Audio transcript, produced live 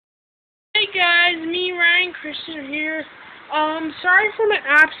and Christian are here. Sorry for my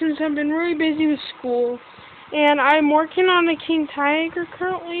absence. I've been really busy with school. And I'm working on a King Tiger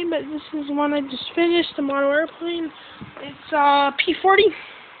currently, but this is one I just finished, the model airplane. It's P-40.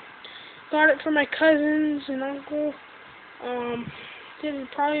 Got it from my cousins and uncle.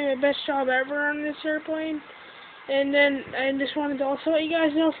 Did probably my best job ever on this airplane. And then I just wanted to also let you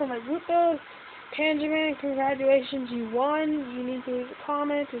guys know for my group though, Panjaman, congratulations, you won. You need to leave a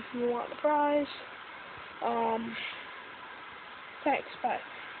comment if you want the prize. Thanks, bye.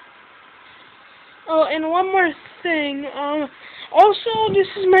 Oh, and one more thing. Also, this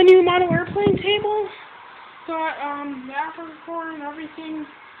is my new model airplane table. Got the Africa core and everything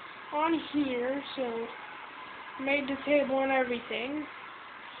on here, so made the table and everything.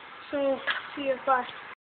 So, see you, bye.